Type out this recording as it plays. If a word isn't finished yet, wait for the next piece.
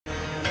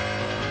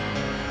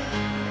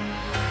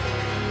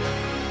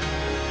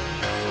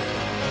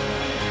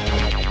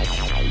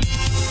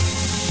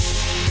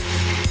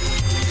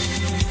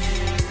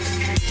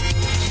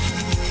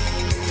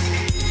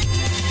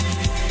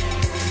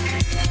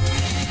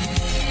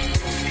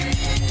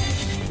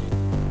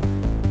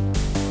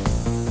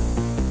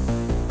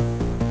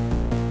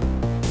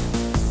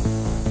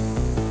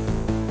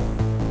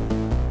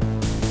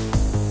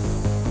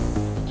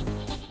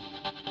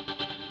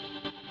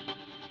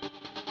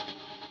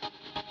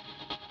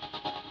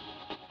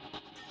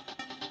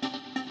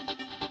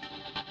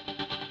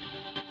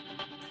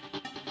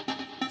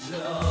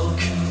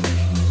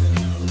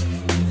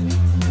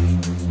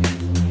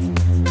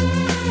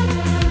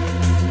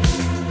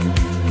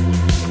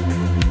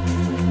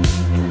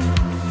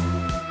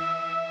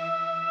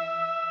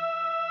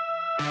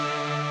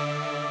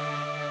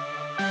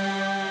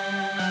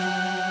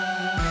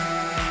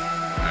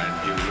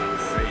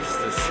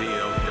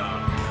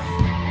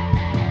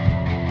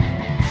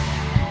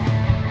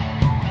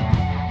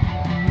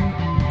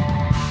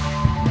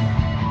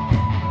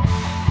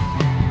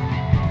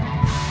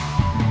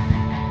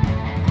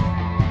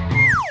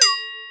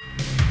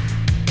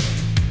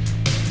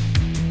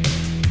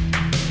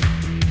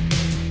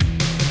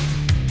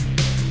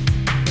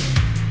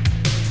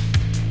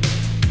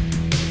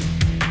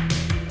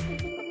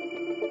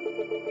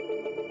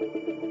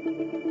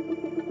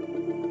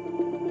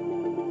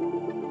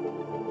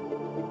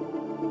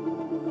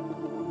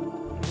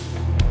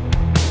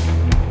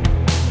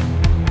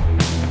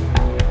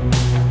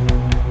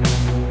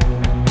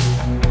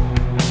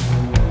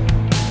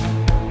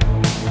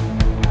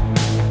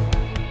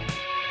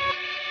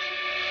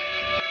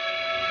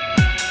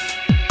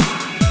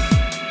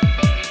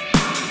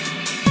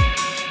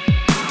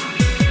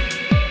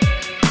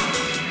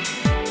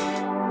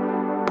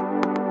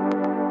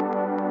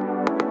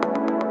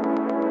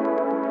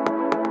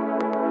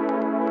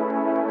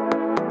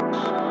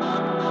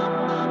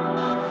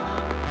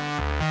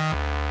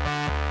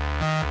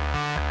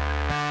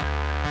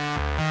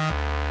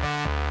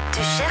Tu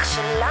cherches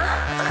là,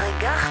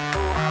 regarde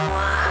pour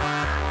moi.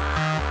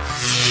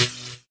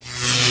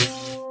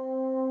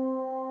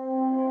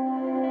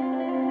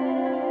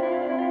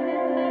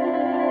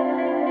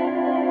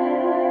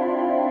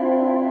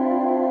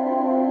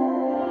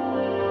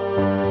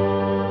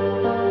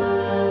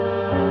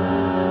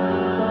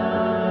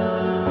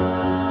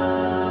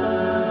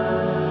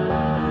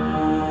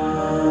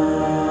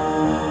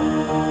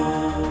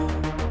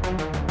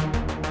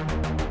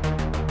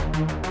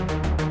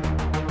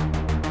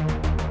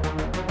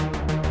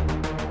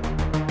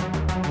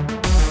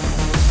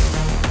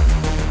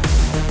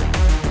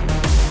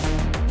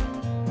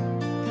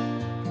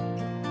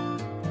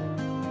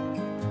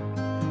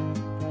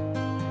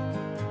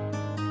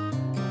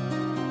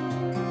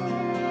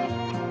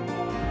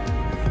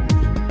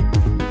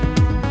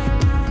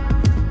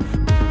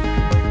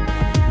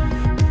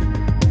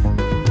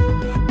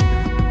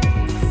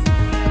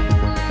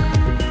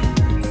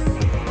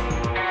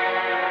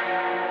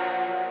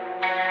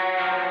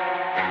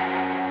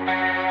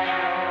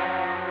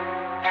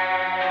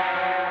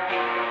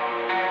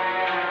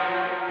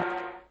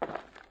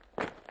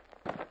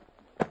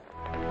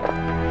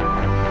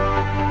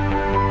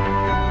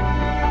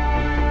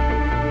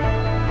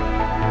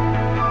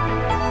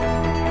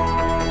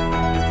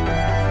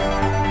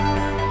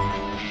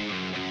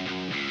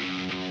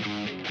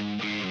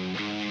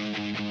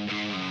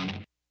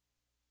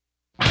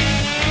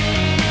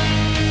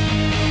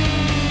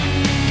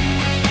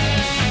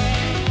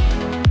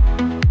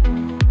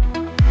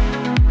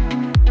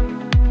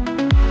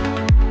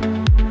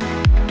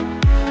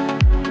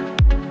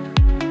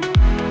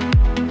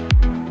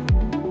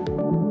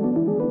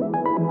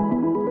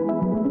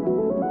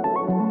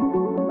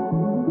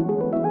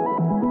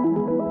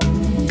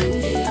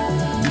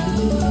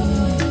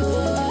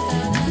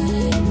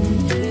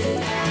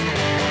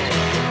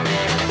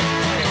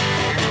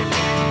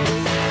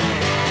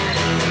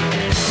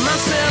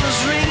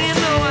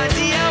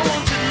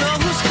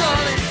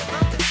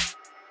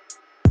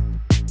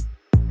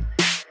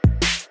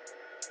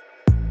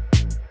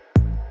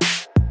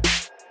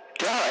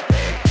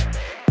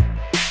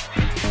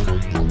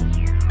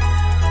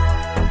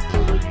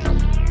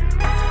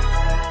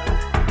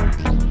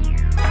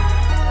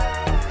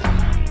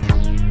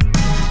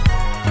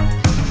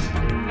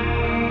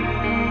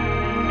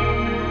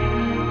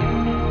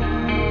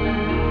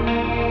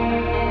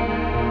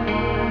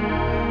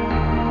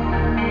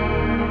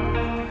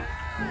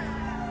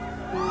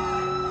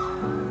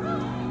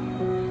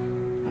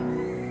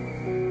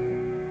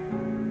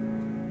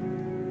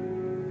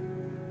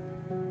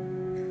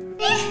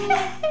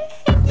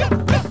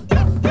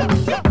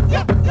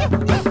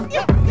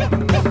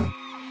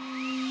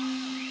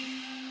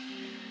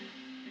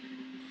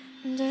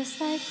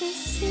 Just like the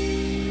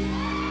sea,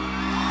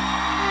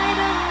 I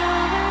don't know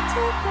where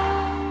to go.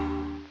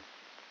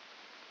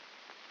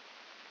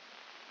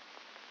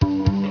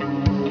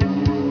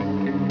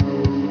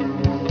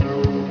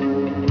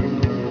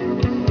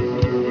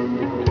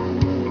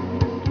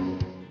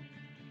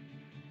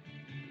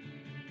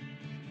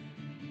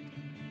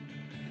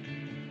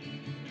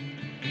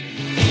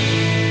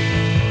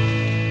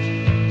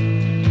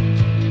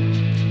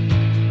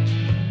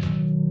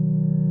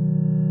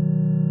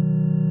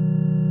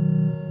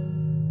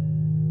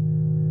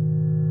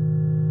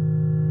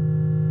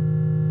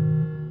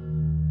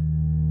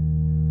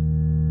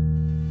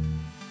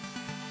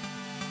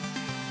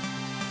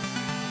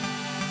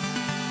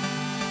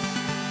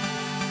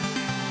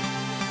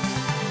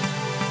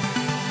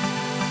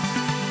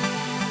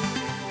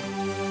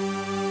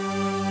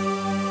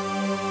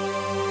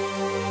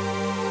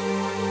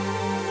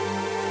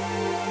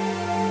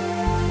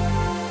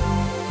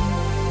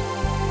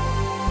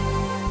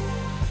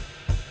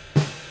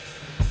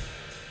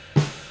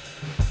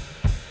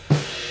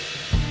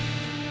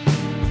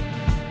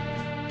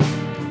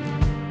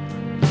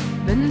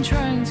 been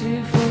trying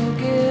to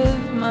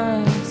forgive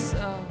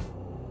myself.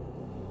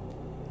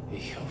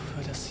 Ich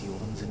hoffe, dass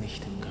Joren sie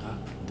nicht im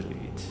Grab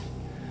dreht,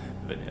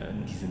 wenn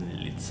in diesen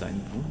Litz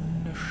ein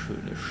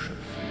wunderschönes Schiff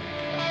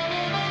liegt.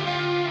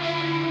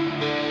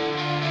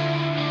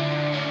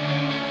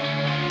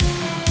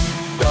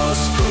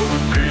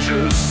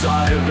 Suspicious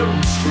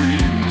silent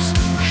screams,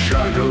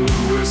 shadow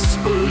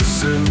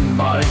whispers in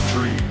my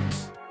dreams.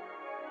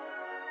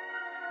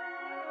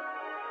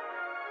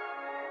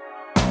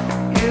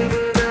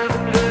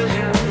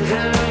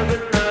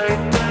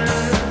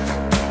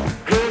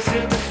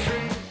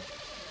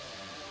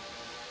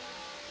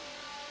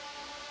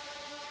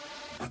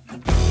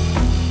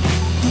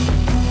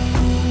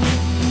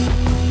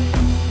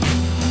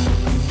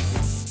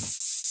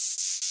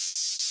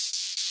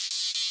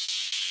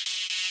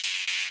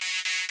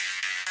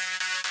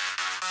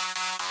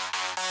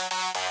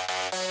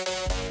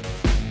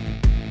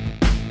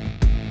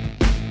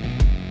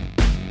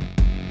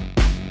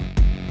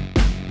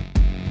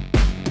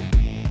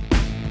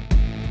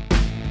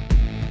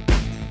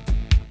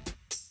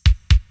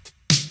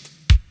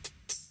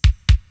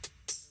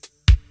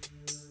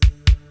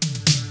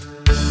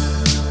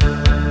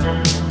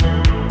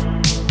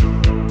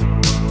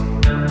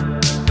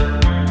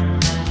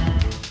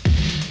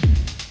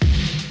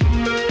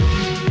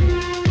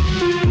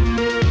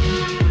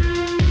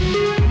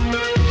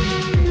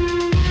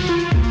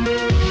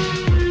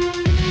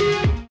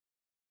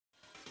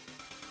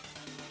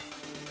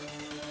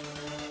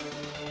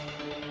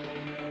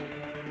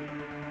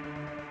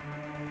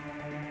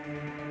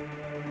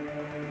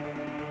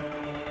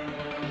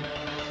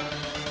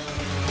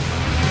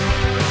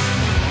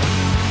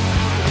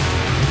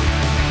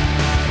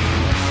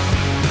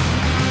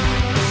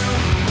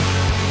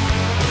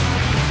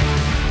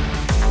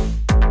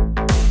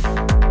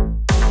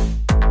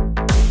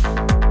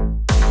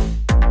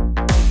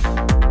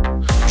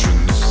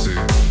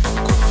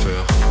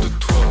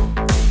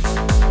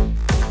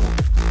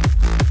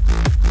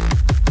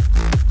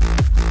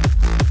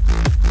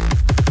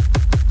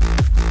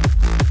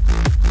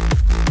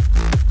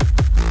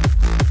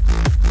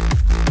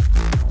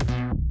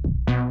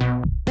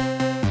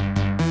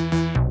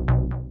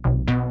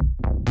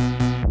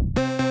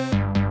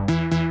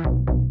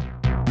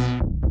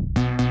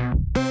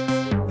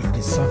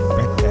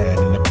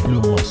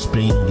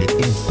 Spring, the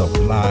hint of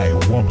light,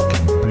 one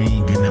can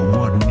bring in a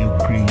world new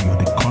green,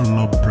 the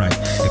color bright,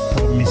 the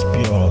promise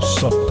pure,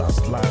 soft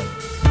as light.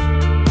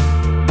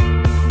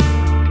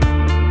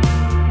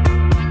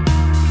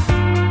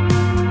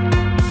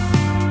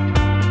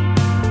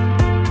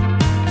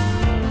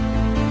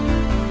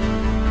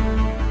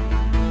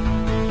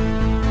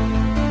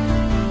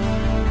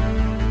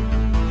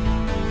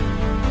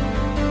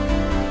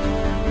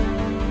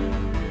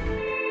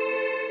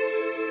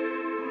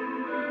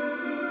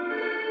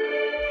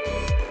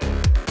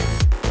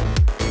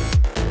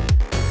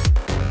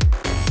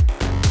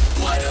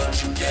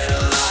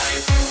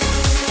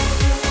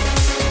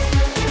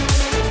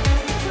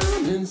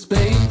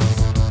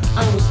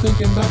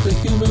 Thinking about the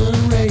human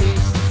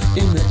race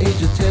in the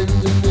age of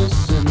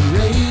tenderness and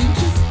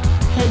rage,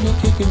 had me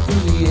kicking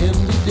through the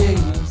empty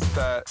days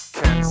that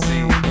can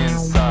see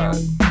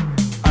inside.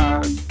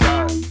 I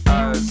got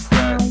eyes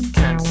that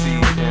can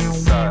see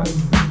inside.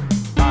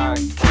 I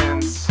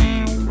can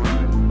see.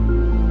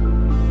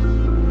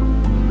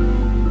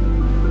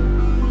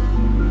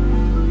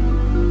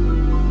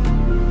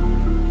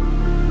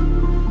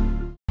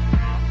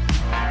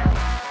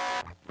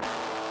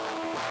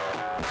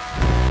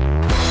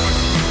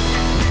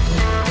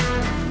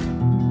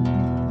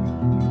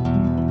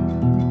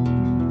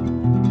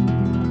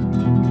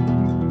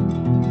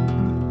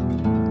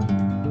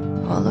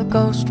 The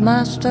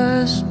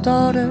Ghostmaster's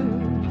daughter.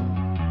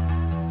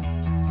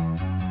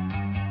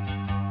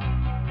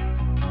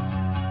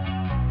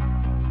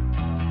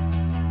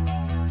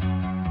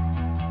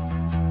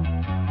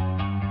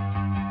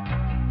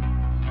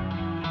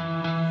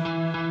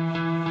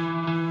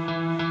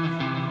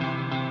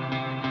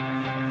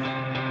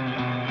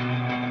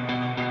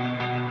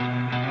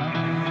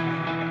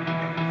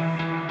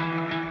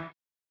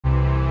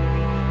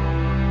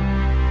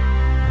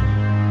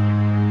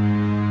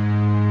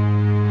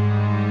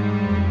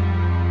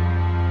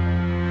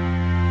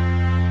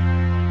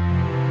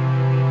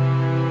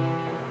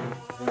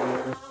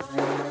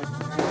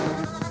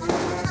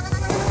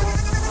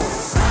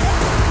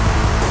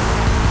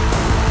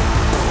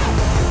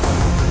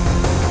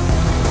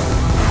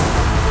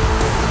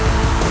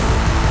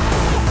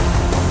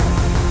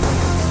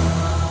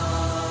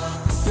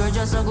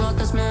 Just a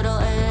glaucous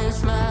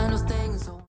middle-aged man.